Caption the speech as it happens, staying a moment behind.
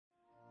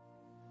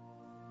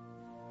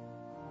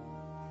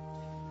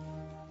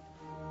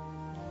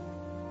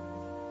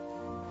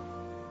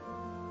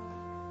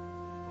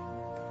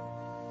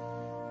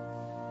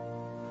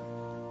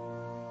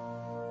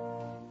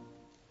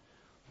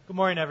Good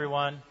morning,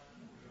 everyone.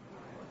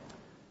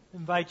 I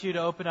invite you to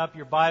open up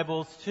your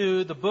Bibles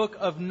to the book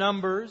of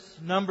Numbers,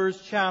 Numbers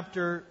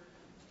chapter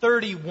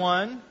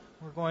 31.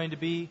 We're going to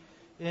be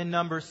in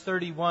Numbers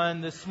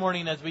 31 this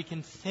morning as we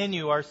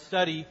continue our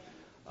study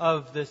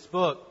of this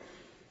book.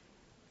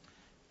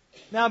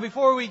 Now,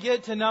 before we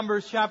get to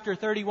Numbers chapter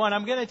 31,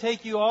 I'm going to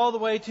take you all the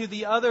way to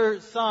the other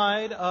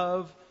side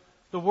of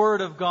the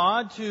Word of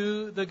God,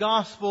 to the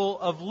Gospel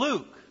of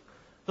Luke.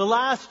 The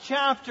last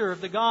chapter of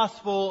the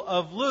Gospel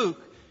of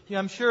Luke.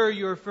 I'm sure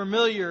you're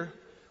familiar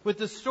with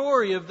the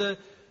story of the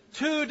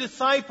two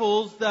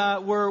disciples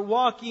that were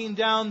walking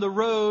down the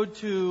road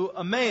to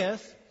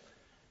Emmaus,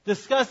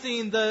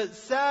 discussing the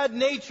sad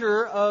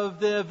nature of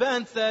the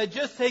events that had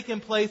just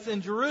taken place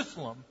in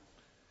Jerusalem.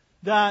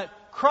 That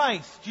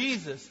Christ,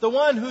 Jesus, the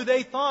one who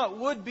they thought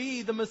would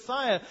be the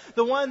Messiah,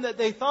 the one that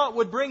they thought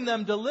would bring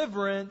them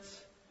deliverance,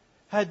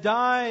 had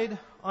died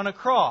on a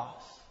cross.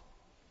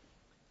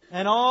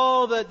 And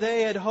all that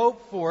they had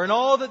hoped for and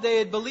all that they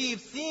had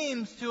believed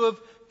seems to have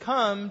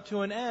come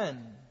to an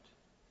end.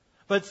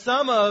 But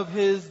some of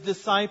His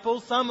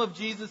disciples, some of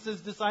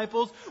Jesus'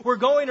 disciples, were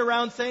going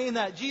around saying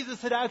that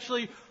Jesus had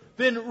actually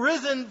been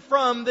risen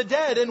from the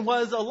dead and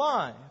was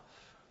alive.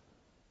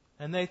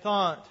 And they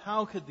thought,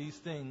 how could these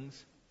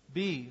things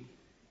be?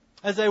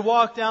 As they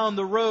walked down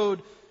the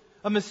road,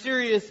 a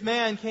mysterious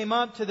man came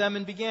up to them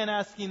and began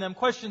asking them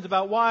questions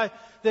about why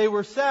they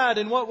were sad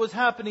and what was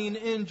happening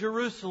in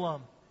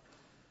Jerusalem.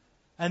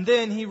 And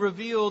then He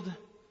revealed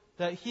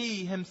that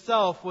He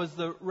Himself was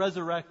the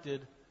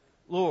resurrected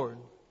Lord.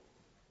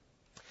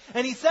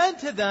 And He said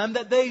to them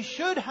that they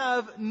should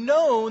have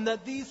known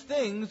that these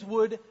things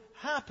would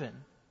happen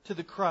to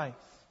the Christ.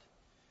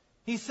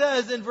 He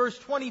says in verse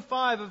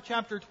 25 of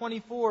chapter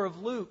 24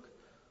 of Luke,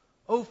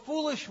 "O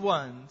foolish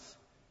ones,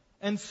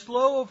 and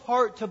slow of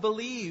heart to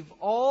believe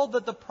all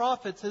that the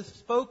prophets have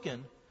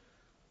spoken.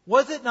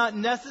 Was it not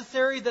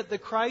necessary that the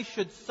Christ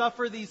should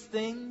suffer these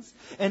things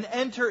and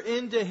enter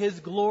into His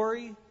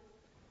glory?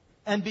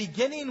 And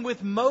beginning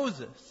with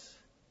Moses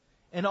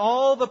and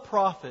all the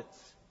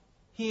prophets,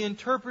 He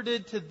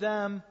interpreted to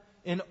them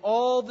in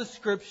all the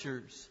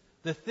Scriptures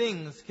the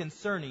things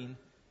concerning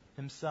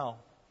Himself."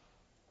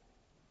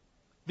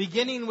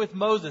 Beginning with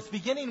Moses,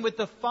 beginning with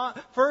the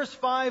first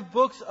 5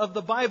 books of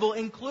the Bible,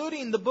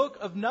 including the book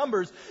of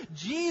Numbers,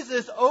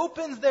 Jesus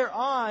opens their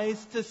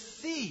eyes to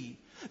see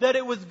that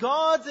it was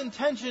God's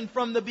intention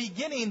from the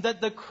beginning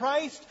that the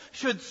Christ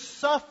should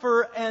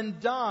suffer and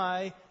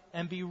die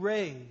and be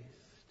raised.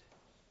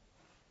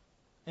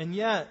 And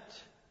yet,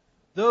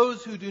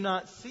 those who do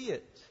not see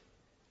it,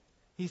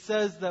 He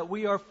says that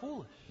we are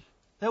foolish,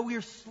 that we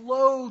are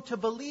slow to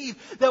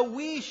believe, that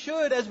we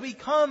should, as we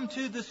come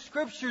to the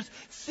Scriptures,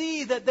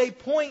 see that they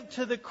point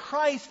to the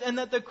Christ and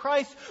that the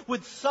Christ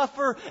would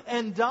suffer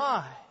and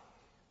die.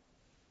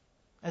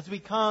 As we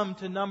come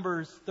to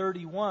Numbers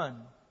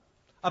 31,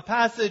 a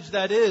passage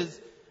that is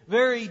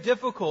very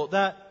difficult,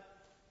 that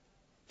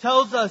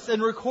tells us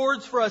and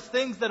records for us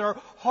things that are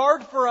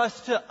hard for us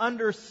to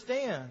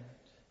understand.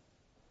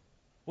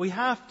 We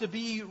have to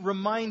be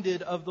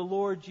reminded of the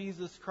Lord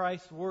Jesus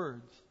Christ's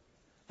words,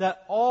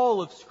 that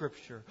all of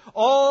Scripture,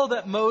 all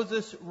that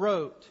Moses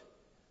wrote,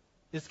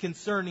 is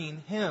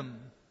concerning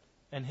Him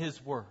and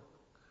His work.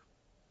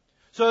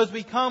 So as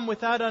we come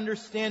with that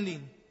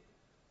understanding,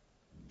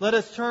 let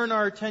us turn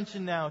our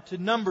attention now to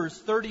Numbers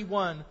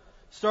 31,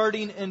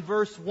 starting in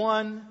verse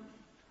 1.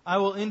 I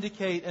will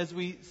indicate as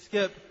we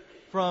skip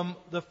from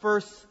the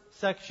first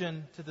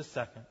section to the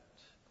second.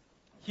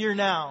 Hear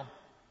now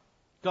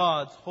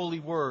God's holy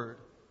word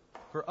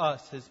for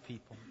us, His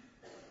people.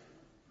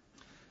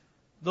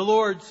 The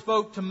Lord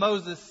spoke to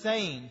Moses,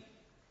 saying,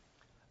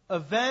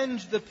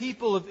 "Avenge the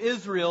people of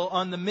Israel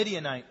on the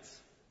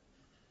Midianites.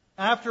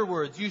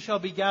 Afterwards you shall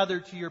be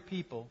gathered to your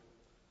people."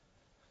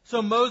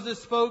 So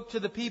Moses spoke to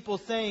the people,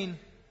 saying,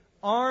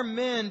 "Arm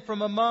men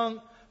from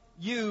among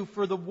you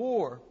for the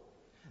war,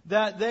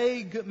 that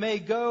they may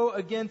go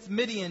against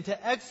Midian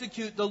to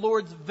execute the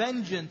Lord's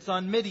vengeance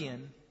on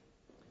Midian.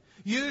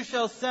 You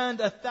shall send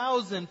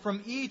 1,000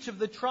 from each of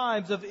the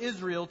tribes of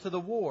Israel to the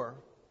war."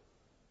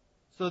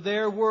 So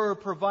there were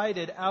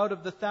provided out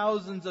of the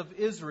thousands of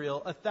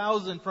Israel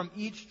 1,000 from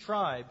each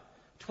tribe,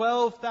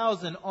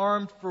 12,000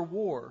 armed for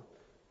war.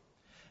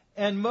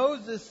 And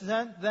Moses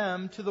sent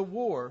them to the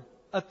war,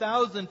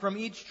 1,000 from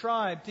each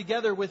tribe,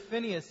 together with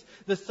Phinehas,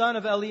 the son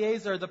of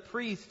Eleazar the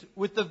priest,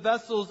 with the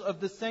vessels of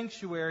the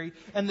sanctuary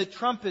and the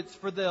trumpets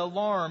for the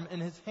alarm in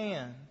his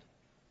hand.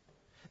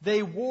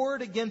 They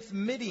warred against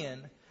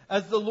Midian,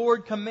 as the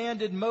Lord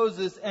commanded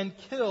Moses, and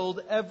killed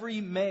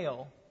every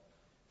male.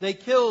 They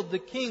killed the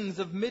kings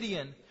of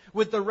Midian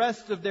with the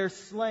rest of their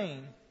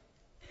slain: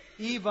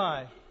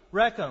 Evi,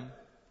 Rechem,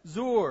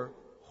 Zur,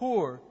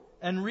 Hur,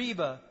 and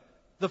Reba,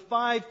 the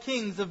 5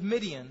 kings of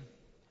Midian.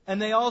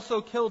 And they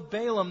also killed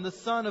Balaam the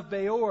son of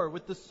Beor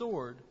with the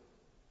sword.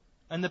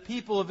 And the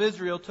people of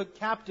Israel took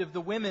captive the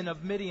women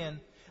of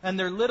Midian and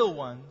their little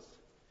ones.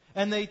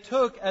 And they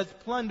took as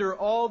plunder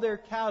all their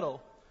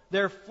cattle,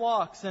 their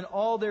flocks, and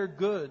all their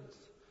goods,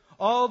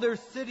 All their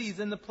cities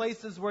and the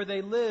places where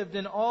they lived,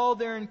 and all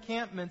their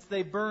encampments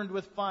they burned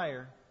with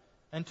fire,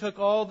 and took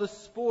all the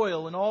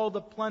spoil and all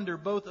the plunder,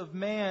 both of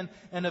man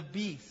and of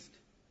beast.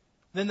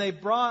 Then they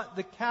brought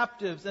the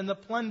captives and the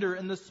plunder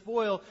and the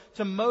spoil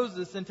to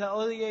Moses and to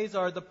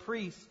Eleazar the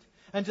priest,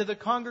 and to the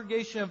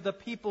congregation of the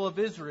people of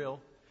Israel,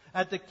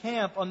 at the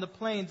camp on the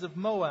plains of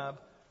Moab,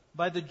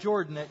 by the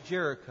Jordan at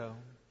Jericho.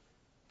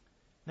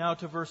 Now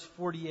to verse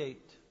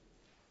 48.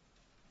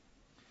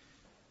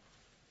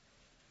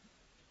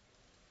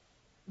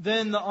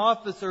 Then the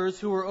officers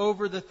who were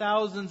over the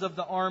thousands of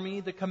the army,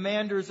 the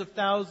commanders of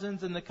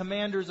thousands and the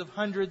commanders of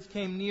hundreds,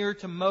 came near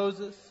to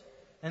Moses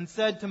and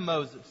said to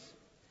Moses,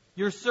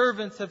 "Your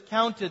servants have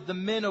counted the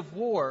men of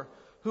war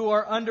who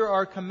are under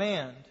our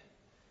command,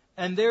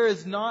 and there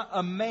is not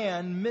a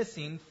man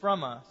missing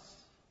from us.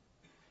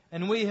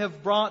 And we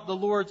have brought the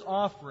Lord's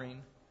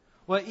offering,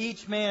 what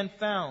each man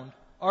found,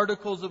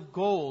 articles of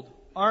gold,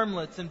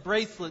 armlets and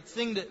bracelets,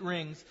 signet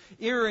rings,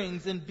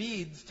 earrings and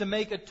beads, to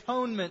make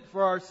atonement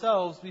for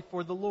ourselves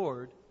before the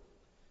Lord."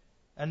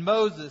 And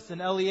Moses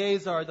and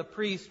Eleazar the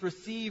priest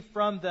received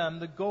from them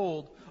the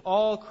gold,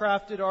 all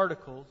crafted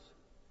articles,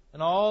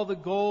 and all the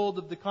gold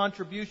of the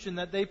contribution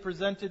that they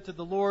presented to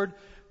the Lord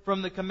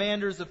from the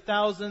commanders of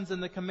thousands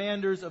and the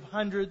commanders of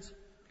hundreds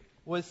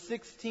was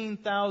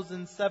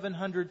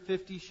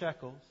 16,750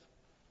 shekels.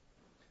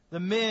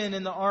 The men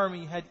in the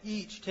army had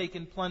each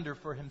taken plunder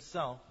for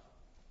himself.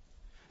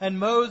 And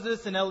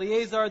Moses and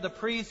Eleazar the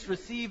priest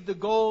received the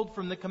gold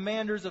from the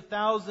commanders of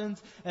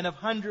thousands and of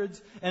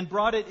hundreds, and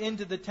brought it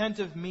into the tent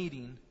of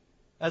meeting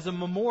as a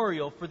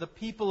memorial for the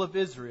people of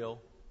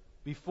Israel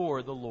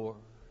before the Lord.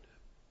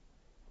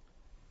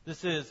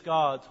 This is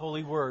God's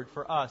holy word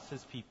for us,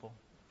 His people.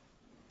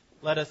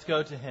 Let us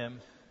go to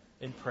Him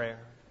in prayer.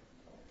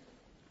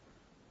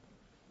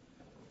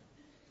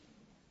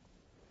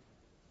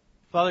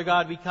 Father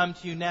God, we come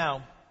to You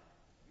now.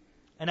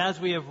 And as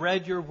we have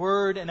read Your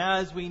word, and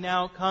as we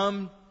now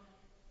come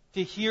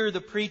to hear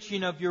the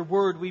preaching of Your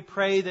word, we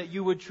pray that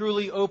You would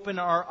truly open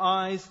our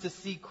eyes to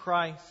see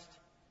Christ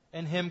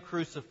and Him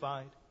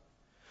crucified.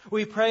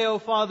 We pray, O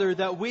Father,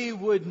 that we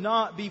would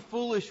not be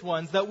foolish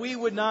ones, that we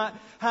would not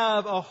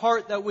have a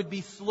heart that would be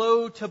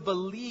slow to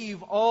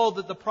believe all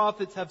that the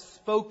prophets have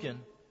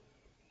spoken,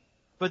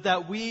 but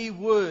that we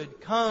would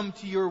come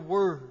to Your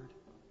word,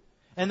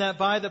 and that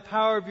by the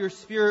power of Your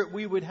Spirit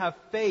we would have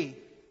faith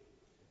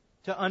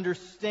to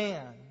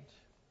understand.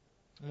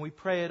 And we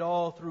pray it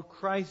all through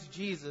Christ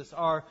Jesus,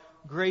 our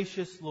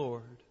gracious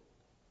Lord.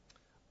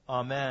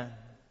 Amen.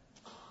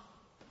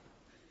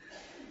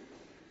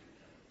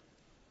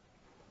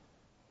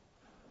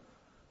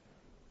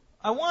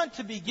 I want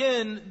to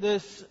begin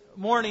this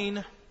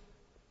morning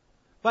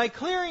by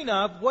clearing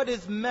up what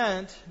is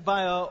meant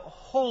by a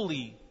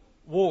holy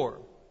war.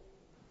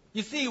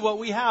 You see, what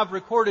we have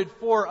recorded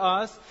for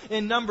us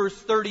in Numbers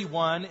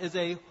 31 is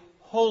a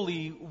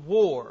holy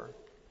war.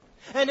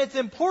 And it's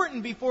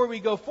important before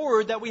we go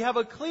forward that we have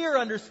a clear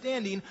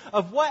understanding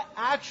of what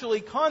actually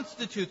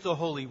constitutes a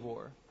holy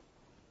war.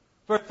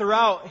 For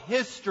throughout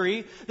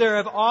history, there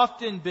have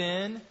often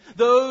been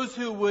those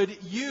who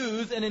would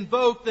use and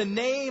invoke the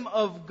name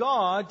of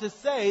God to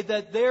say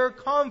that their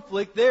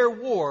conflict, their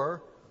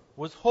war,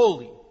 was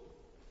holy.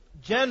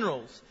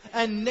 Generals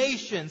and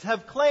nations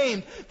have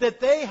claimed that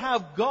they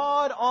have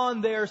God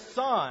on their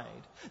side,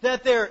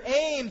 that their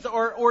aims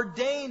are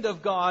ordained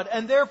of God,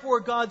 and therefore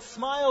God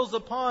smiles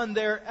upon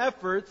their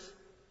efforts,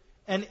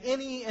 and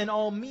any and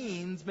all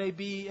means may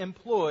be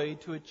employed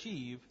to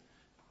achieve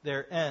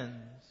their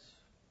ends.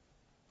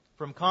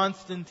 From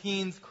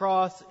Constantine's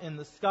cross in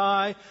the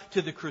sky,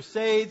 to the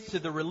Crusades, to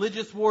the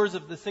religious wars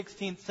of the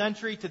 16th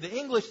century, to the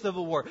English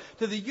Civil War,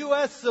 to the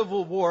U.S.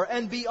 Civil War,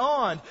 and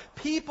beyond,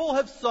 people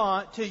have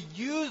sought to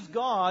use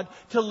God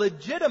to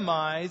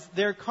legitimize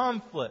their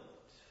conflict.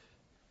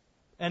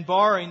 And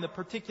barring the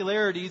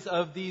particularities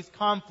of these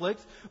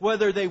conflicts,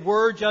 whether they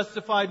were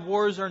justified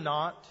wars or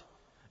not,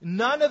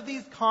 none of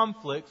these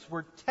conflicts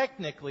were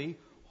technically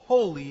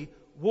holy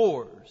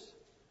wars.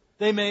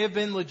 They may have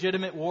been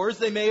legitimate wars,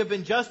 they may have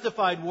been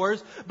justified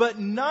wars, but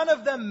none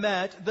of them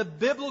met the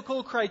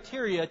biblical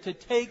criteria to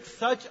take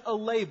such a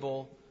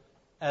label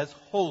as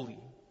holy.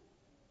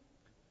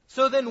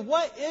 So then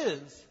what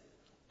is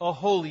a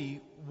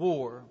holy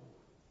war?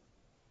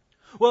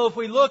 Well, if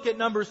we look at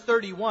Numbers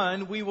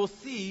 31, we will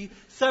see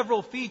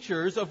several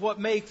features of what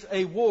makes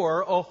a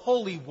war a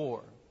holy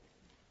war.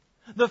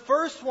 The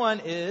first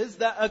one is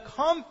that a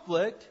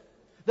conflict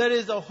that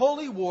is a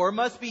holy war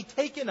must be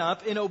taken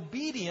up in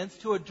obedience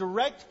to a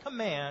direct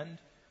command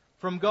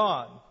from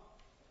God.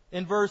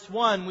 In verse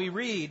 1 we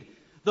read,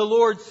 "The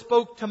Lord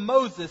spoke to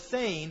Moses,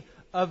 saying,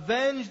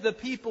 'Avenge the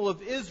people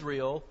of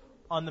Israel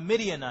on the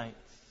Midianites.'"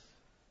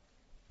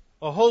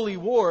 A holy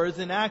war is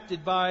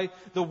enacted by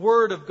the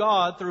word of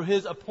God through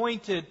His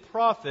appointed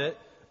prophet,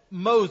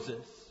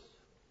 Moses.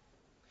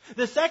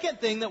 The second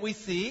thing that we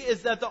see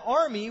is that the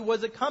army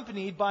was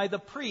accompanied by the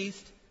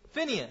priest,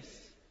 Phinehas.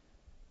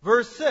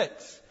 Verse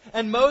 6,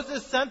 and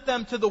Moses sent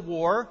them to the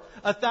war,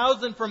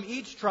 1,000 from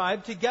each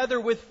tribe, together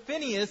with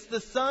Phinehas,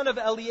 the son of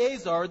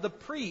Eleazar, the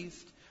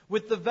priest,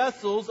 with the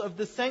vessels of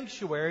the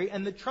sanctuary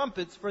and the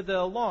trumpets for the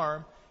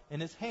alarm in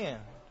his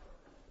hand.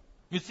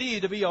 You see,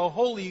 to be a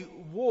holy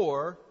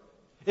war,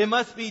 it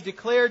must be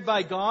declared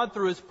by God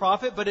through His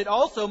prophet, but it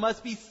also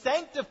must be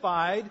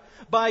sanctified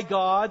by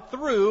God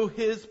through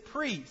His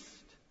priest.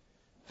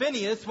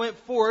 Phinehas went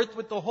forth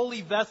with the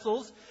holy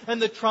vessels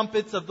and the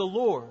trumpets of the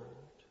Lord.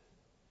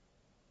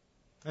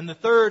 And the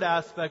third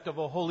aspect of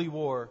a holy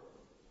war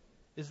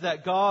is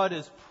that God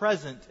is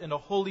present in a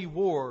holy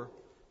war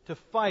to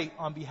fight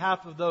on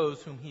behalf of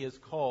those whom He has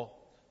called.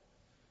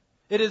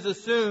 It is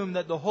assumed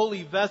that the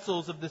holy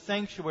vessels of the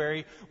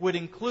sanctuary would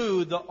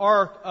include the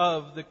Ark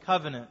of the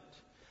Covenant.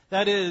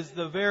 That is,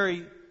 the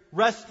very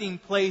resting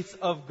place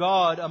of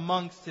God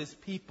amongst His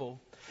people.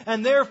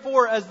 And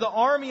therefore, as the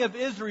army of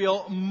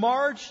Israel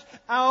marched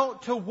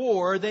out to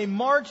war, they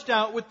marched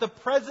out with the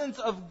presence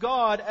of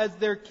God as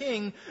their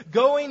king,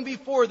 going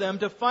before them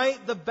to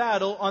fight the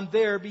battle on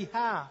their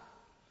behalf.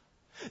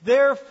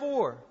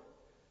 Therefore,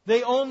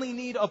 they only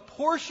need a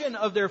portion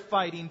of their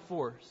fighting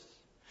force.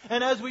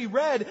 And as we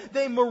read,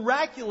 they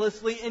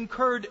miraculously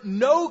incurred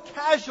no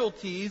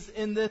casualties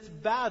in this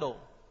battle,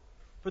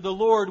 for the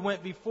Lord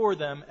went before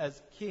them as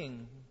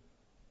king.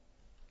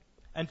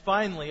 And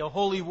finally, a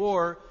holy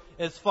war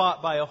is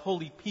fought by a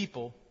holy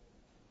people.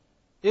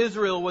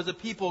 Israel was a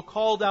people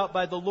called out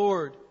by the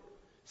Lord,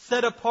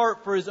 set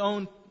apart for His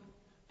own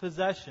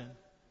possession.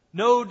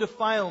 No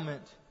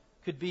defilement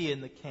could be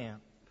in the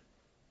camp.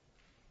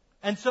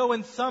 And so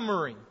in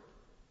summary,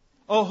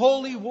 a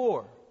holy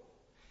war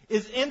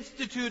is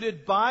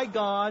instituted by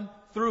God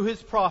through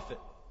His prophet.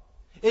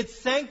 It's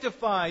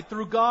sanctified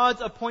through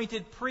God's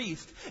appointed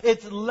priest.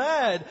 It's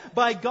led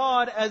by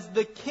God as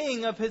the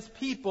king of His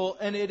people,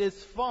 and it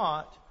is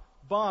fought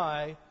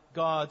by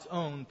God's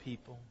own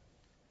people.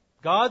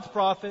 God's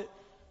prophet,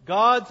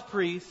 God's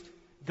priest,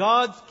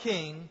 God's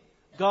king,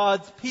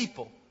 God's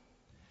people.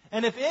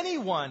 And if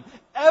anyone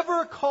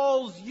ever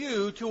calls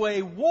you to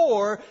a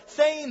war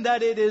saying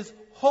that it is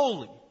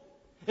holy,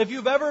 if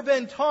you've ever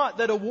been taught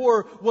that a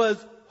war was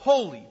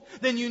holy,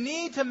 then you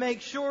need to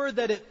make sure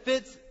that it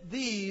fits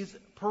these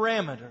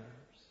parameters.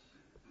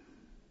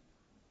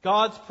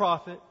 God's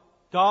prophet,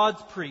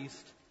 God's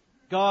priest,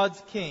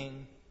 God's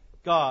king,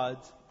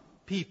 God's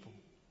people.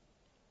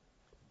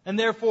 And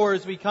therefore,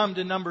 as we come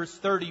to Numbers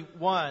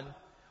 31,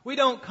 we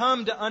don't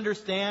come to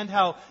understand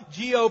how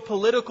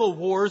geopolitical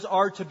wars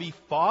are to be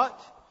fought,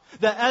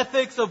 the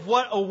ethics of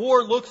what a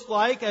war looks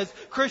like as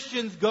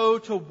Christians go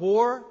to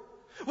war.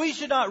 We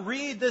should not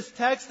read this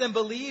text and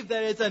believe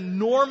that it's a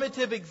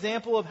normative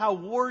example of how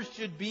wars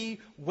should be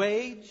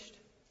waged.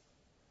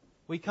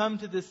 We come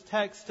to this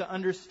text to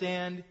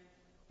understand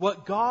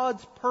what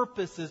God's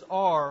purposes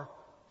are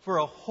for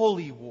a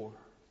holy war.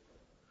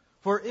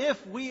 For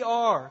if we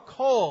are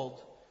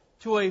called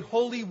to a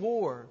holy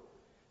war,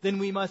 then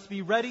we must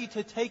be ready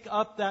to take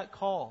up that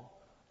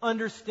call,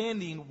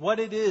 understanding what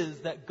it is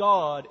that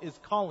God is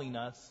calling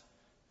us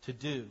to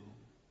do.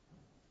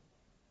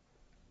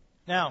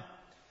 Now,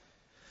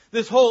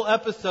 this whole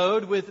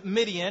episode with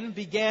Midian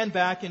began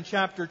back in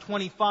chapter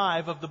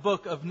 25 of the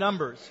book of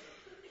Numbers.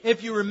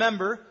 If you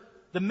remember,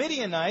 the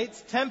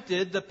Midianites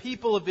tempted the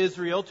people of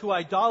Israel to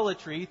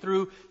idolatry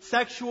through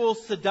sexual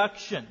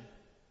seduction.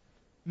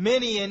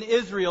 Many in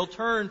Israel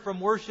turned from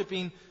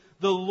worshiping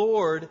the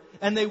Lord,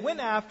 and they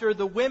went after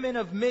the women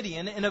of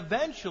Midian and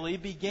eventually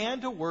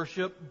began to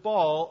worship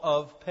Baal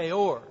of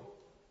Peor.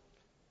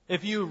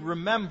 If you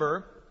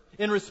remember,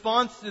 in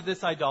response to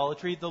this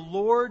idolatry, the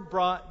Lord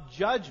brought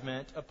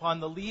judgment upon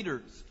the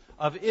leaders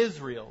of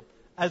Israel,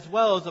 as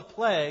well as a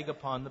plague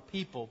upon the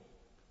people.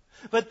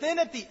 But then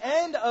at the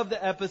end of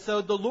the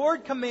episode, the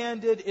Lord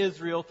commanded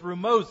Israel through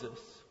Moses,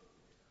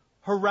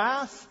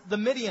 harass the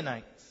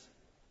Midianites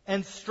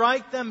and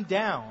strike them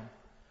down,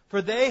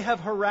 for they have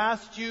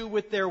harassed you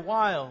with their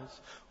wiles,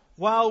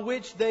 while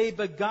which they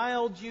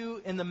beguiled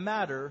you in the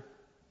matter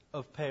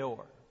of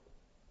Peor.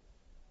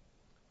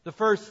 The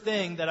first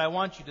thing that I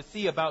want you to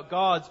see about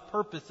God's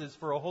purposes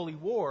for a holy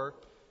war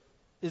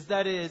is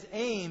that it is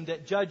aimed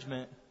at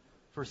judgment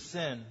for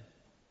sin.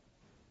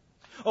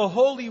 A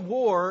holy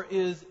war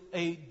is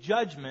a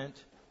judgment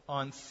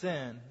on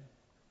sin.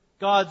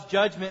 God's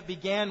judgment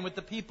began with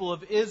the people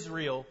of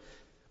Israel.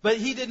 But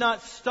He did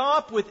not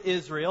stop with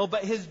Israel,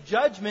 but His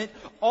judgment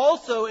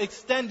also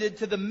extended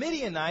to the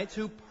Midianites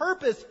who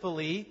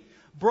purposefully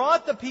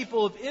brought the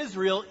people of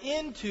Israel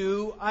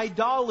into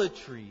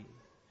idolatry.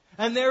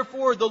 And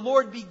therefore the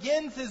Lord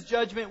begins His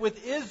judgment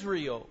with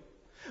Israel.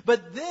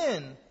 But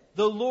then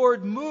the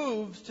Lord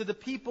moves to the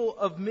people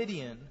of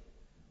Midian.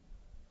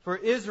 For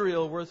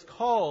Israel was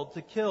called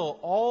to kill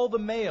all the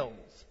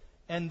males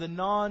and the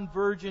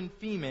non-virgin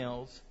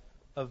females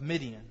of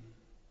Midian.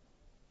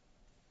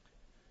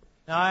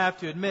 Now I have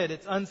to admit,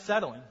 it's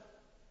unsettling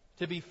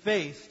to be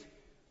faced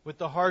with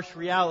the harsh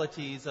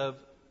realities of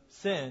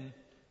sin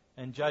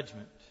and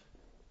judgment.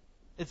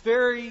 It's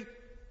very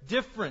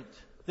different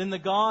than the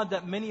God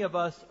that many of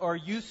us are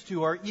used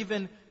to or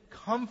even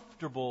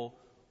comfortable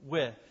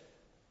with.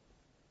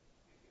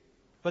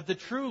 But the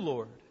true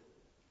Lord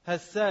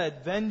has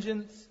said,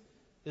 vengeance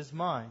is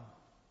mine.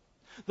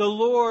 The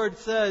Lord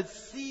says,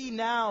 see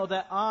now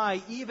that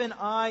I, even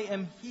I,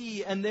 am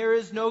He, and there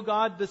is no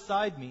God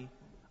beside me.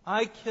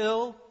 I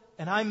kill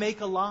and I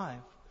make alive.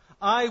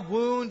 I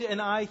wound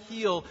and I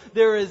heal.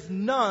 There is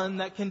none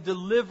that can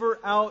deliver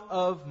out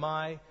of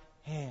my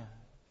hand.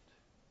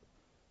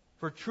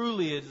 For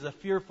truly it is a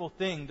fearful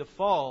thing to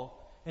fall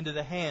into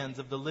the hands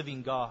of the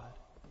living God.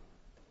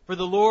 For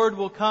the Lord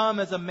will come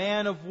as a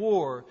man of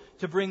war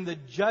to bring the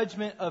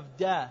judgment of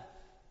death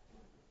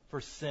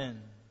for sin.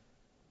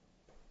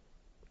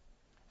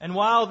 And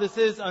while this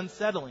is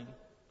unsettling,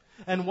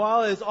 and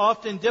while it is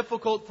often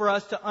difficult for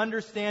us to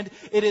understand,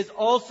 it is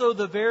also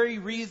the very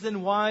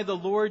reason why the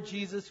Lord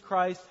Jesus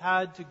Christ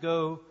had to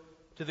go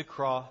to the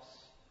cross.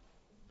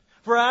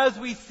 For as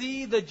we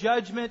see the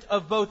judgment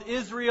of both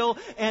Israel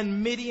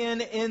and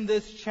Midian in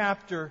this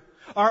chapter,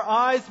 our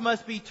eyes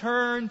must be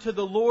turned to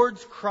the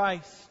Lord's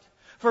Christ.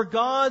 For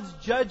God's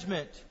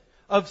judgment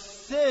of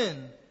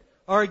sin,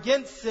 or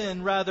against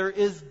sin rather,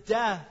 is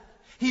death.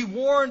 He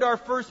warned our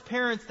first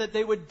parents that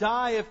they would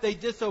die if they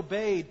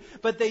disobeyed,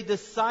 but they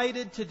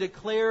decided to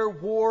declare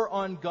war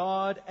on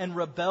God and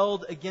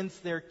rebelled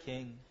against their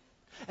king.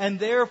 And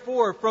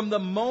therefore, from the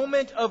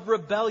moment of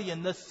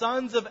rebellion, the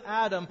sons of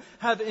Adam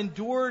have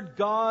endured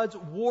God's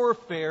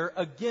warfare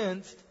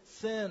against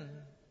sin.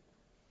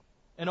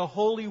 In a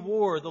holy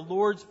war, the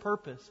Lord's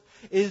purpose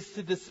is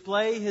to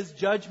display His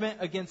judgment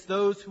against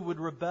those who would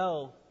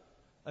rebel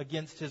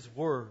against His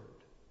word.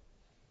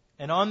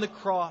 And on the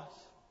cross,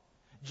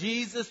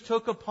 Jesus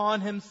took upon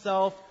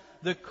Himself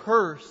the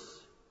curse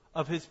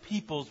of His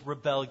people's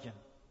rebellion.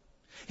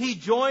 He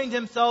joined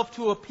Himself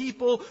to a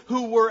people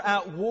who were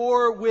at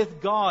war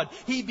with God.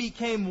 He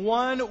became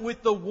one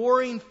with the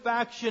warring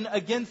faction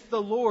against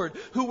the Lord,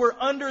 who were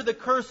under the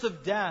curse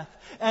of death.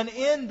 And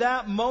in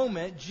that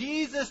moment,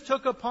 Jesus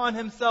took upon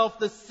Himself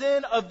the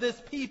sin of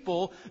this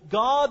people.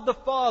 God the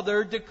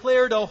Father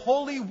declared a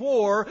holy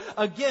war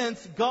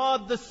against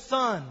God the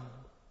Son,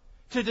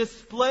 to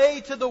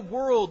display to the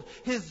world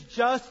His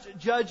just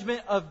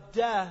judgment of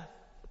death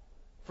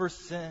for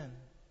sin.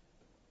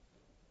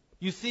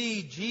 You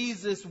see,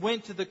 Jesus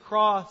went to the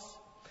cross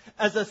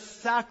as a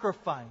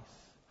sacrifice,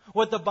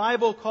 what the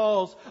Bible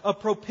calls a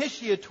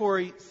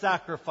propitiatory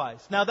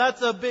sacrifice. Now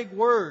that's a big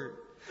word,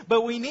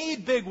 but we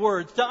need big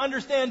words to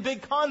understand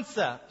big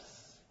concepts.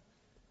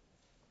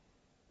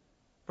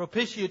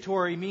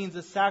 Propitiatory means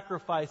a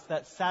sacrifice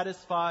that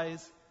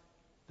satisfies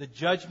the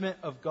judgment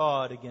of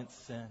God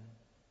against sin.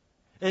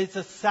 It's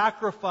a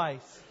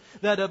sacrifice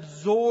that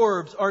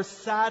absorbs or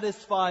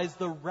satisfies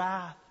the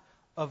wrath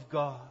of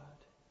God.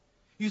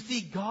 You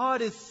see,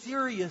 God is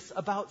serious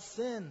about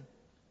sin.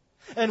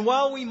 And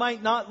while we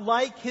might not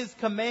like His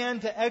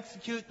command to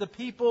execute the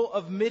people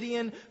of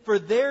Midian for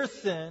their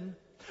sin,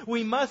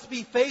 we must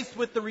be faced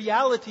with the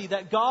reality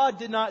that God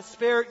did not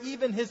spare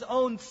even His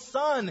own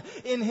Son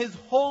in His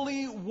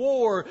holy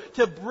war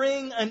to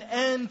bring an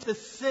end to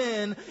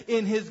sin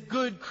in His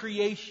good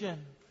creation.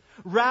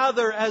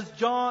 Rather, as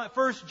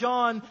 1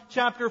 John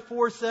chapter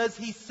 4 says,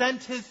 He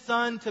sent His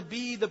Son to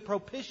be the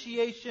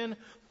propitiation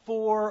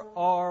for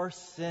our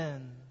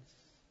sins.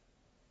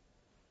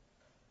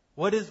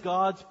 What is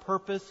God's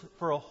purpose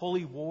for a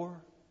holy war?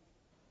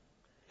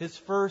 His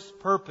first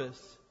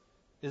purpose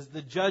is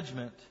the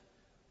judgment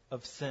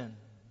of sin.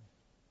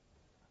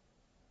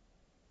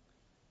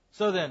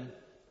 So then,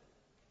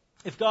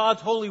 if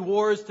God's holy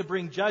war is to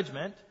bring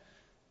judgment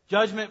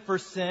for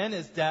sin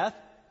is death,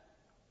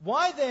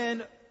 why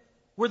then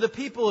were the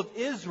people of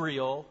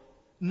Israel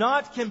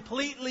not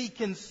completely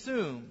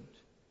consumed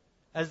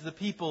as the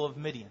people of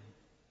Midian?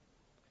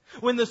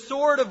 When the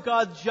sword of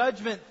God's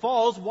judgment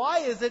falls,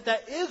 why is it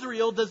that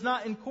Israel does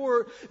not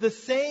incur the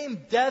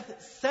same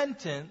death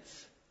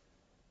sentence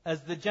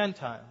as the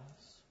Gentiles?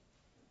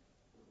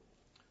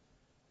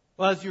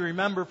 Well, as you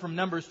remember from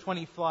Numbers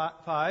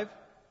 25,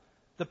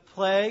 the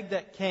plague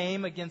that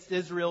came against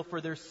Israel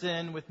for their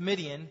sin with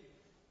Midian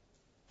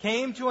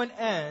came to an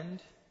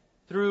end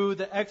through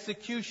the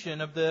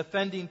execution of the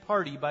offending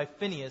party by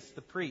Phinehas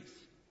the priest.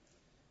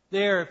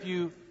 There, if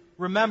you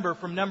remember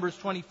from Numbers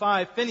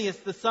 25, Phinehas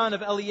the son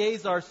of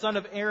Eleazar, son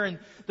of Aaron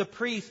the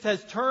priest,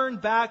 has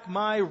turned back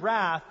my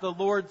wrath, the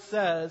Lord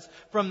says,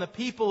 from the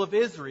people of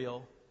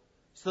Israel,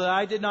 so that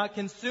I did not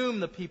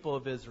consume the people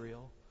of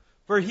Israel.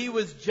 For he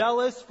was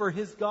jealous for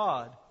his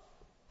God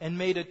and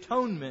made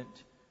atonement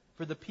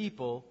for the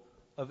people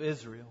of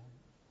Israel.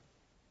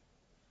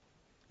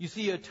 You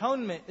see,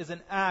 atonement is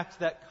an act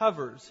that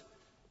covers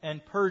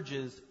and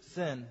purges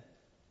sin.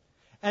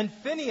 And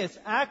Phinehas,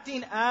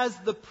 acting as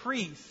the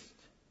priest,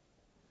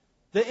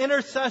 the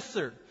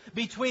intercessor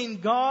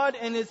between God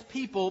and His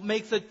people,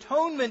 makes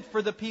atonement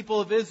for the people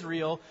of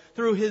Israel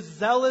through his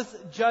zealous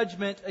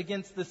judgment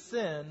against the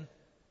sin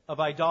of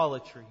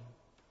idolatry.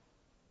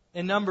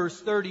 In Numbers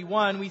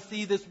 31, we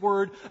see this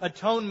word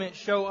atonement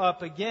show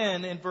up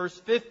again in verse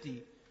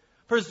 50.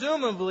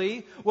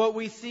 Presumably, what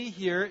we see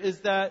here is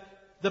that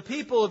the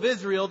people of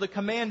Israel, the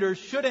commanders,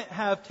 shouldn't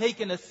have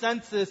taken a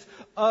census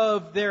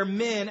of their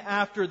men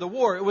after the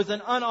war. It was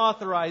an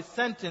unauthorized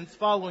sentence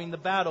following the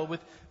battle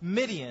with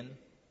Midian.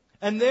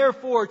 And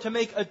therefore, to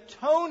make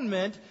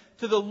atonement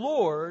to the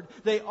Lord,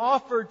 they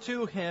offered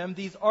to Him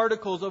these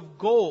articles of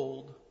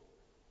gold.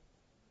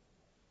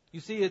 You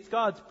see, it's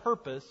God's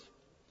purpose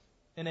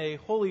in a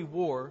holy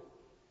war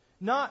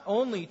not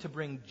only to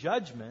bring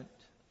judgment,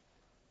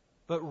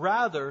 but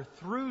rather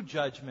through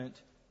judgment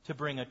to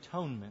bring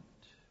atonement.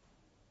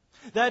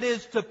 That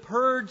is, to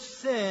purge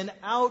sin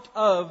out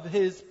of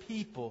His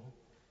people.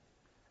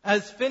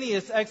 As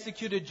Phinehas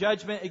executed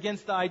judgment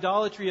against the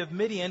idolatry of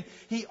Midian,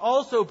 he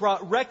also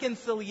brought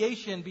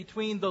reconciliation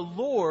between the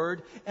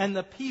Lord and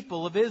the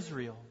people of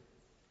Israel.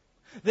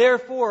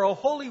 Therefore, a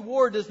holy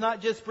war does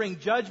not just bring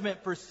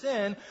judgment for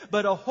sin,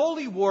 but a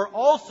holy war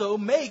also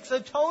makes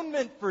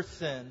atonement for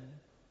sin.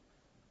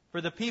 For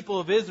the people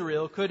of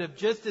Israel could have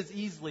just as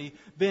easily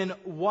been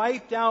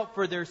wiped out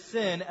for their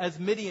sin as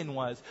Midian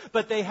was.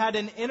 But they had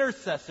an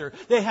intercessor.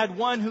 They had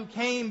one who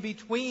came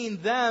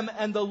between them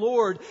and the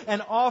Lord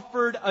and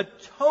offered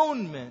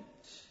atonement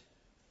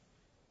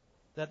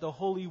that the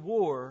holy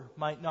war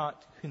might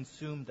not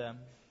consume them.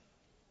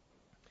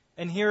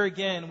 And here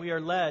again we are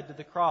led to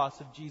the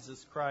cross of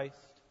Jesus Christ.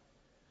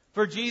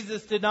 For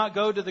Jesus did not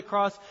go to the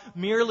cross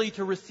merely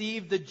to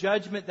receive the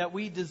judgment that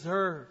we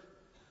deserve,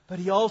 but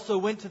He also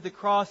went to the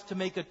cross to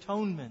make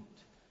atonement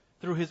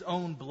through His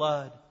own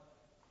blood.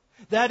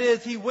 That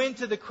is, He went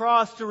to the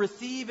cross to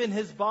receive in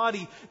His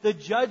body the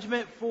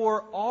judgment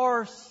for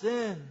our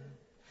sin,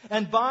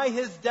 and by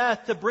His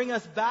death to bring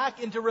us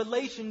back into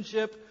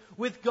relationship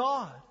with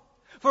God.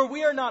 For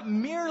we are not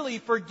merely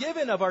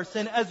forgiven of our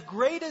sin, as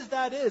great as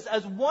that is,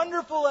 as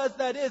wonderful as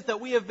that is, that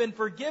we have been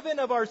forgiven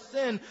of our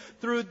sin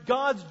through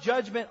God's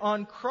judgment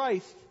on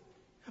Christ.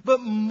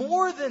 But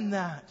more than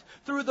that,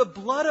 through the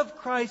blood of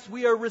Christ,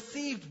 we are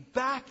received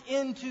back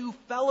into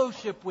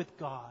fellowship with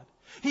God.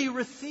 He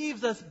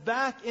receives us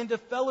back into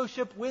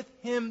fellowship with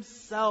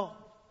Himself.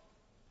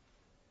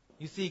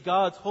 You see,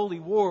 God's holy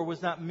war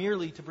was not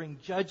merely to bring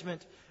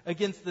judgment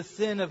against the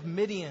sin of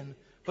Midian,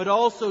 but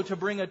also to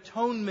bring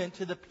atonement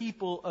to the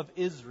people of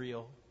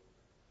Israel.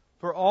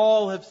 For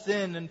all have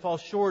sinned and fall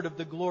short of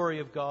the glory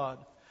of God.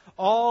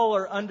 All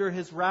are under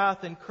His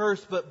wrath and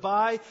curse, but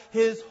by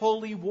His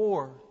holy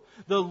war,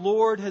 the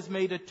Lord has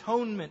made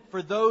atonement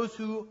for those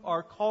who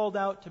are called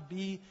out to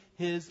be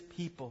His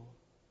people,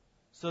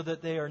 so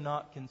that they are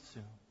not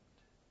consumed.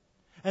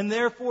 And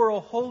therefore, a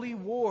holy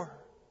war,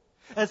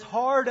 as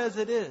hard as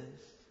it is,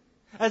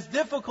 as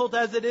difficult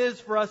as it is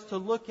for us to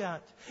look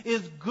at,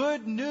 is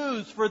good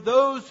news for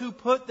those who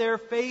put their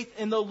faith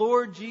in the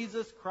Lord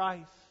Jesus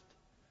Christ.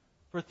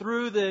 For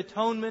through the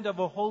atonement of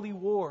a holy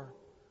war,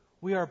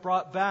 we are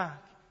brought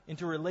back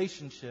into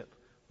relationship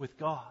with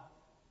God.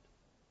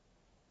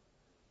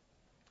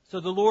 So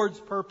the Lord's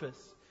purpose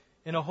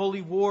in a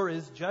holy war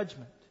is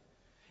judgment.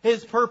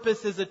 His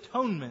purpose is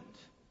atonement.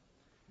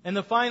 And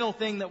the final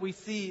thing that we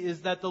see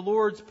is that the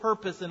Lord's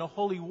purpose in a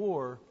holy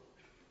war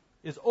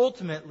is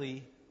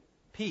ultimately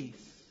peace.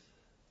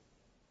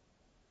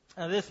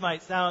 Now this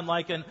might sound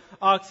like an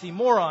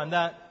oxymoron,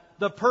 that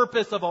the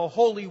purpose of a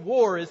holy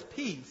war is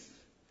peace.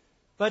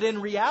 But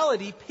in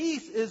reality,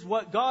 peace is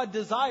what God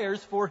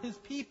desires for His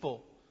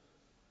people.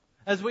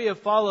 As we have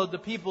followed the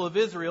people of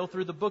Israel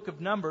through the book of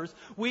Numbers,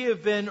 we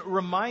have been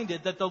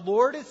reminded that the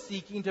Lord is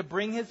seeking to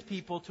bring His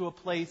people to a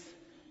place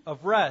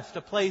of rest,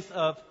 a place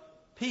of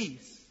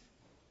peace.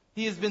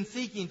 He has been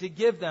seeking to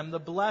give them the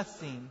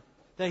blessing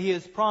that He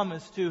has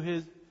promised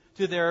to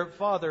their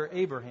father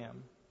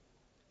Abraham.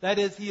 That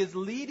is, He is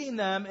leading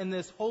them in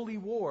this holy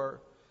war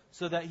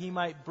so that He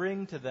might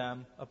bring to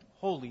them a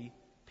holy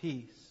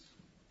peace.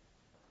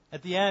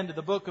 At the end of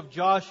the book of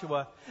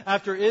Joshua,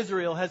 after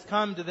Israel has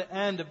come to the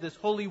end of this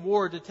holy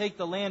war to take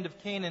the land of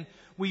Canaan,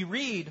 we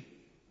read,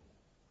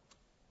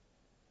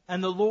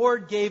 "And the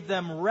Lord gave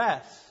them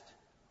rest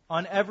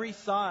on every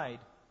side,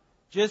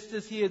 just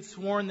as He had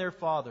sworn their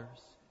fathers.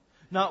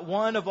 Not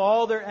one of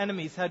all their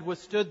enemies had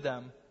withstood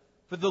them,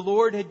 for the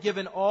Lord had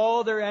given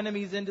all their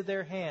enemies into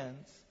their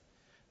hands.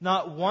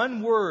 Not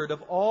one word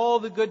of all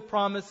the good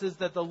promises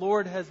that the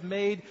Lord has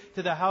made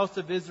to the house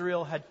of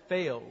Israel had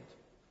failed.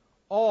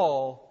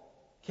 All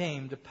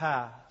came to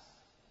pass."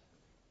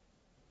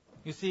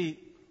 You see,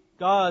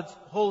 God's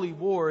holy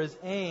war is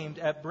aimed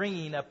at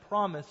bringing a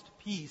promised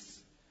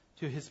peace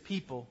to His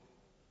people.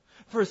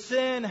 For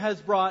sin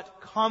has brought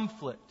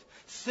conflict.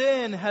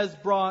 Sin has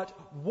brought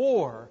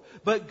war.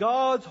 But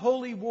God's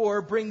holy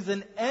war brings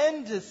an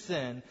end to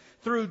sin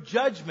through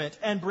judgment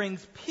and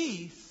brings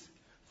peace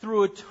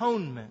through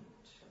atonement.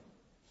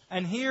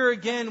 And here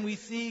again we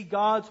see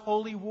God's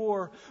holy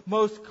war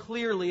most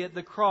clearly at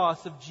the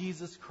cross of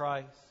Jesus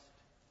Christ.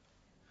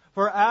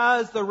 For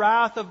as the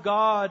wrath of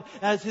God,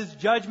 as His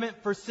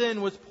judgment for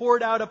sin was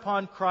poured out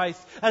upon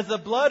Christ, as the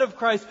blood of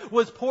Christ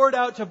was poured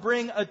out to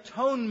bring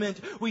atonement,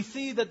 we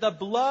see that the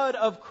blood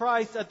of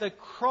Christ at the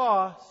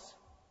cross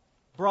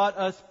brought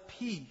us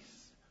peace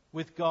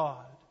with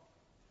God.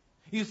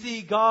 You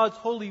see, God's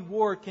holy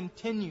war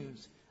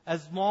continues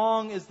as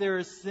long as there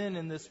is sin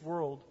in this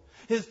world.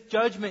 His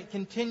judgment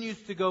continues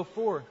to go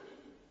forth.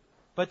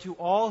 But to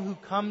all who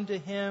come to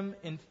Him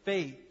in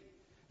faith,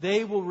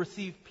 they will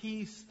receive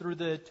peace through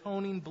the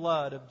atoning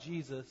blood of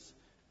Jesus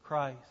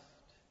Christ.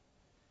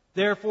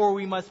 Therefore,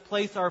 we must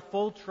place our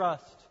full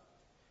trust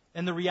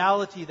in the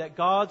reality that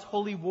God's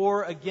holy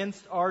war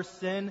against our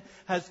sin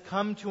has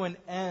come to an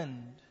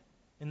end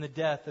in the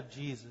death of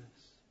Jesus.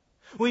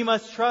 We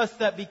must trust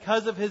that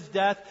because of His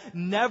death,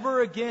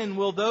 never again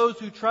will those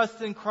who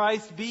trust in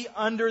Christ be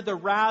under the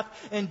wrath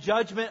and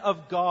judgment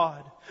of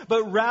God,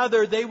 but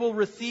rather they will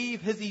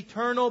receive His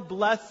eternal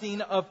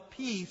blessing of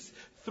peace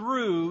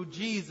through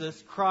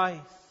Jesus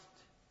Christ.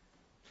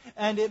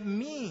 And it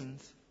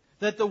means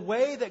that the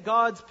way that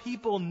God's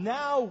people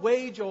now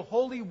wage a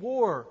holy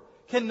war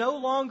can no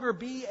longer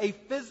be a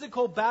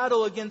physical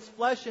battle against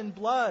flesh and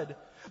blood,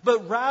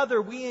 but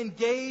rather we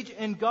engage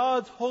in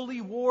God's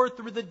holy war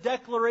through the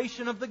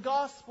declaration of the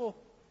gospel.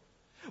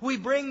 We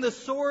bring the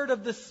sword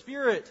of the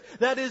Spirit,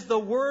 that is the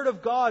Word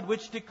of God,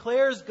 which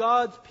declares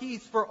God's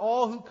peace for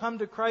all who come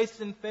to Christ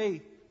in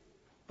faith,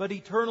 but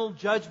eternal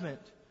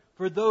judgment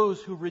for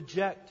those who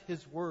reject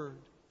His Word.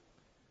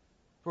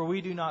 For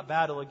we do not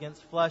battle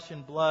against flesh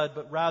and blood,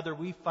 but rather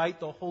we fight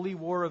the holy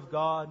war of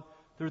God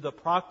through the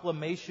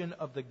proclamation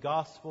of the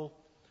gospel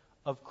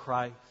of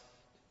Christ.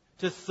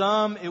 To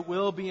some it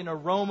will be an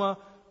aroma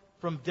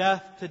from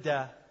death to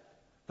death,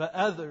 but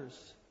others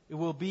it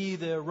will be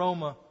the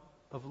aroma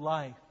of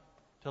life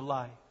to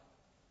life.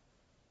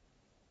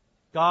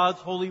 God's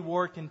holy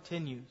war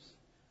continues.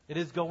 It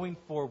is going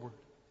forward.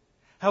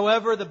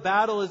 However, the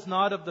battle is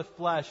not of the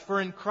flesh, for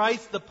in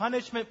Christ the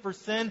punishment for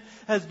sin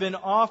has been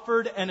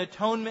offered and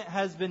atonement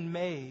has been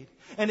made.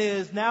 And it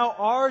is now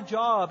our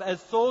job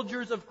as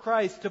soldiers of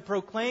Christ to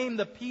proclaim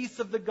the peace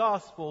of the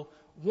gospel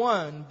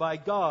won by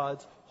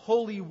God's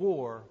holy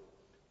war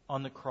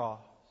on the cross.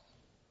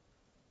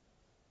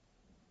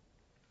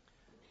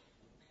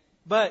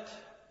 But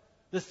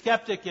the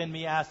skeptic in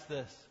me asks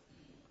this: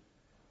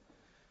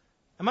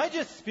 am I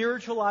just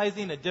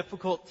spiritualizing a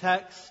difficult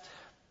text?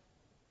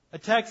 A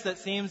text that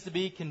seems to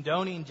be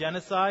condoning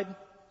genocide?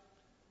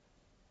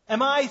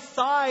 Am I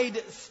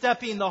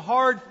sidestepping the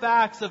hard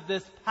facts of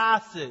this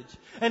passage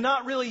and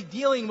not really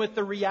dealing with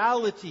the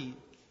reality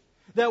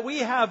that we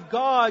have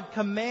God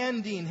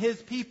commanding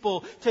His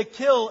people to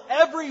kill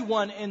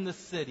everyone in the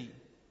city?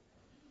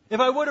 If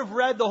I would have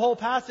read the whole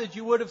passage,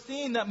 you would have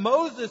seen that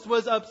Moses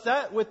was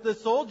upset with the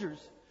soldiers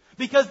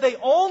because they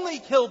only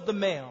killed the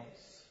males.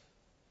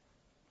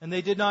 And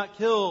they did not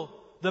kill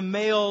the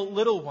male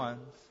little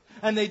ones.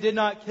 And they did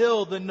not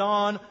kill the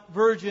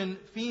non-virgin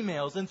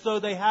females. And so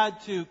they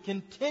had to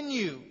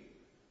continue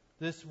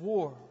this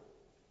war.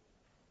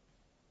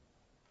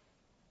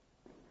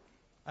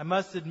 I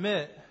must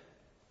admit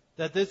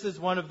that this is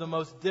one of the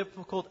most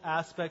difficult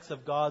aspects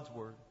of God's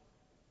Word.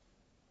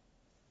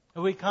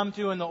 And we come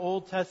to in the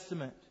Old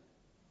Testament,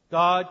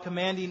 God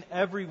commanding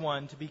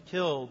everyone to be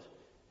killed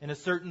in a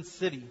certain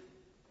city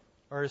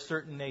or a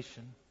certain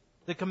nation.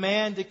 The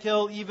command to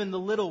kill even the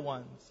little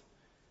ones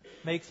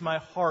makes my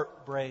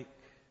heart break.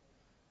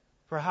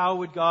 For how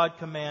would God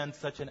command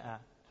such an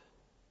act?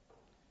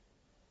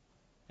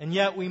 And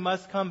yet we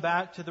must come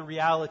back to the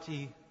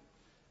reality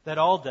that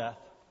all death,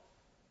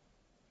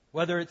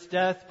 whether it's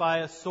death by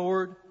a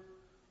sword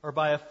or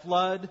by a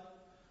flood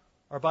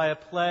or by a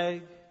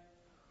plague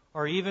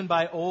or even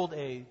by old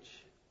age,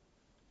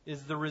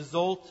 is the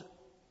result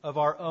of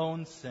our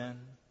own sin.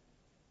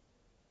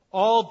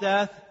 All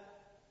death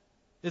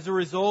is a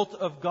result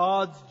of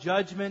God's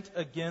judgment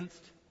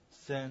against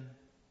sin.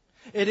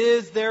 It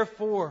is,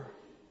 therefore,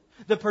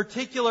 the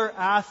particular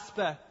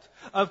aspect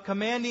of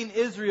commanding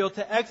Israel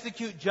to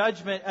execute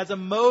judgment as a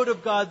mode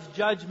of God's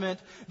judgment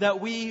that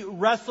we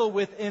wrestle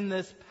with in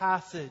this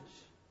passage.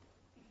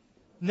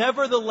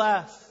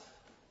 Nevertheless,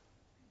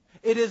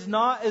 it is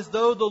not as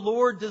though the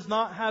Lord does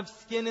not have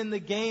skin in the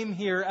game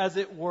here, as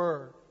it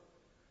were.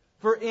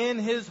 For in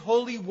His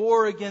holy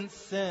war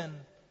against sin,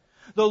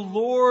 the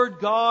Lord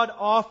God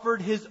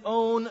offered His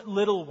own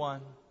little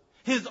one,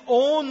 His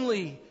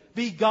only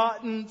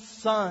begotten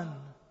Son,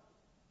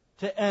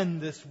 to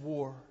end this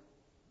war.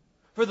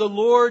 For the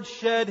Lord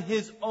shed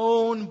His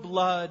own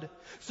blood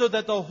so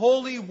that the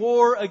holy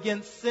war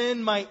against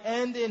sin might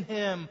end in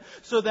Him,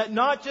 so that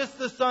not just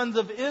the sons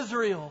of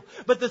Israel,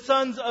 but the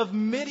sons of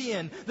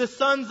Midian, the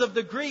sons of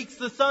the Greeks,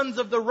 the sons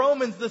of the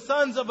Romans, the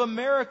sons of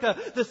America,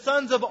 the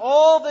sons of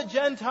all the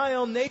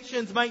Gentile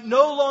nations might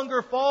no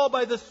longer fall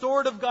by the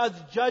sword of God's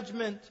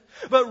judgment,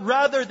 but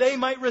rather they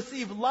might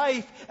receive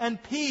life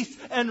and peace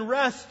and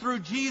rest through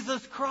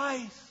Jesus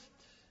Christ.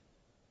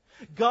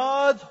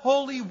 God's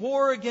holy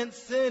war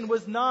against sin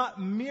was not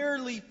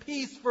merely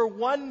peace for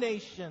one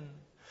nation,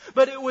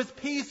 but it was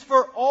peace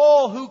for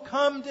all who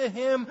come to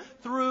Him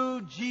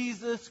through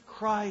Jesus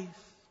Christ.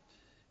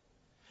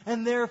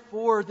 And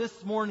therefore,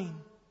 this morning,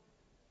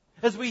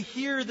 as we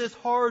hear this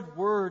hard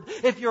word,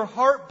 if your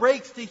heart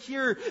breaks to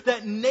hear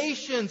that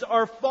nations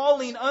are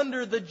falling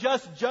under the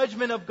just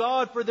judgment of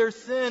God for their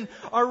sin,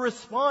 our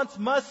response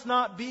must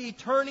not be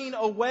turning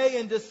away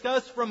in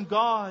disgust from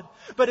God,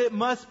 but it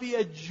must be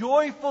a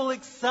joyful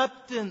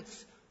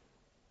acceptance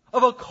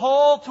of a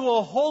call to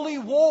a holy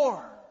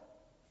war.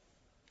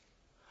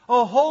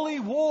 A holy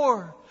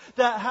war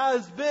that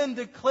has been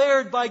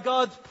declared by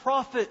God's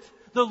prophet,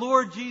 the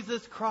Lord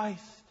Jesus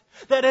Christ.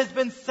 That has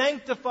been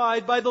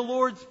sanctified by the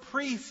Lord's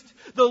priest,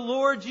 the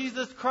Lord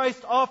Jesus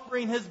Christ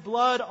offering His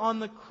blood on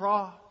the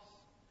cross.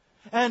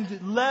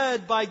 And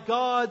led by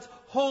God's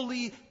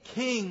holy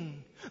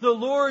King, the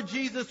Lord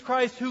Jesus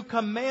Christ, who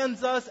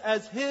commands us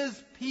as His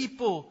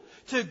people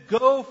to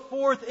go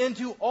forth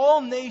into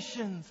all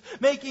nations,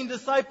 making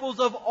disciples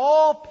of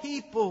all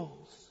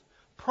peoples,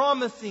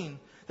 promising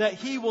that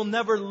He will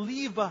never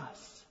leave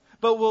us,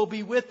 but will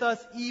be with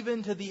us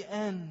even to the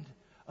end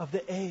of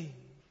the age.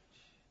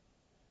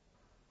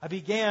 I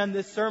began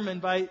this sermon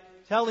by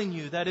telling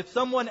you that if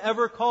someone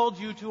ever called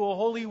you to a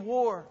holy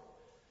war,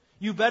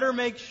 you better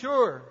make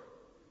sure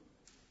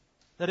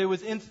that it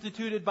was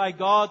instituted by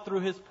God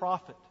through His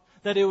prophet,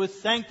 that it was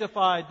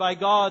sanctified by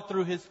God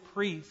through His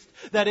priest,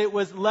 that it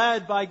was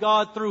led by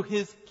God through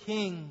His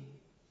king.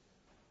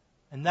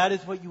 And that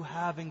is what you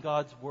have in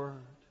God's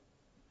Word.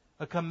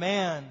 A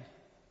command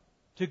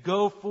to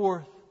go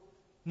forth,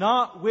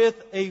 not with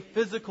a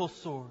physical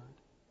sword,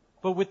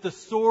 but with the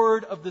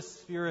sword of the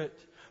Spirit,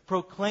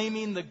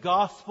 proclaiming the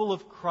gospel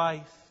of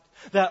Christ,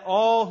 that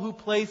all who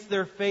place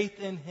their faith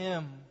in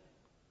Him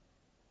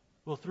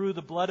will, through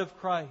the blood of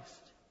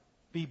Christ,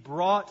 be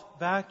brought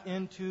back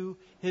into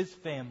His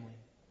family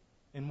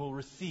and will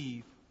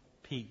receive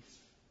peace.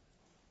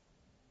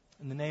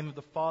 In the name of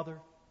the Father,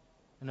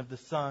 and of the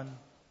Son,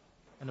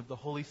 and of the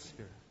Holy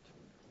Spirit.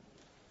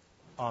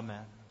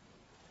 Amen.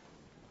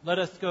 Let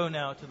us go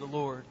now to the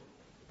Lord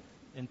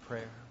in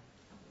prayer.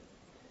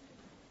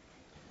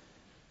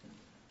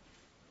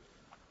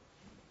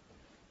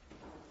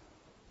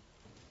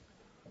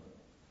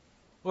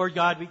 Lord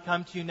God, we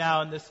come to You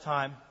now in this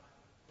time.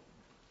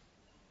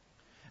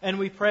 And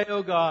we pray,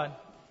 O God,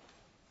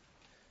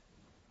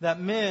 that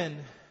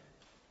men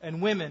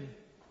and women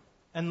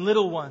and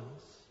little ones,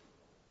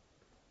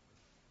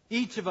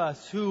 each of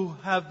us who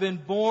have been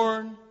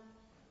born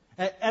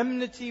at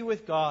enmity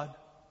with God,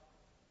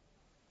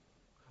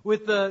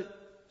 with the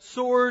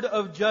sword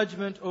of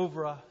judgment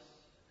over us,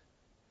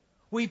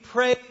 we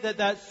pray that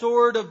that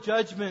sword of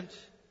judgment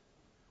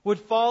would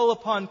fall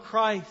upon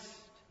Christ,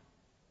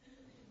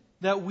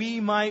 that we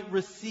might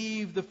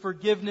receive the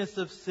forgiveness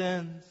of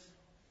sins,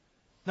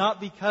 not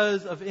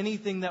because of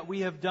anything that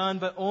we have done,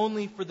 but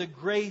only for the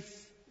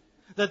grace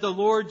that the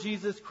Lord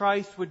Jesus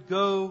Christ would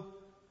go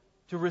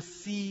to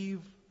receive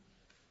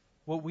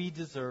what we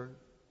deserve.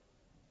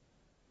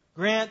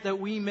 Grant that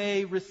we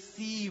may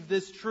receive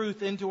this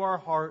truth into our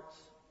hearts.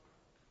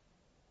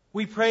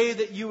 We pray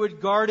that You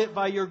would guard it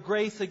by Your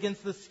grace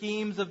against the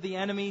schemes of the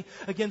enemy,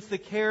 against the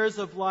cares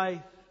of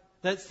life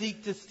that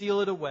seek to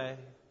steal it away.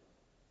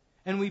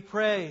 And we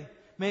pray,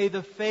 may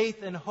the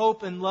faith and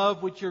hope and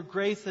love which Your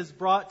grace has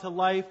brought to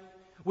life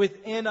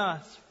within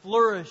us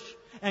flourish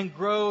and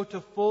grow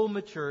to full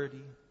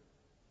maturity,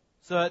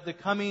 so at the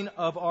coming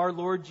of our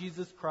Lord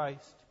Jesus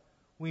Christ,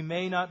 we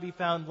may not be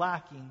found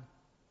lacking,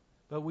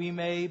 but we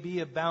may be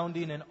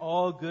abounding in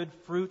all good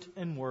fruit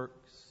and works.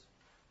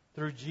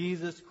 Through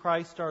Jesus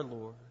Christ our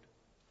Lord.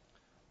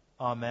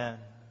 Amen.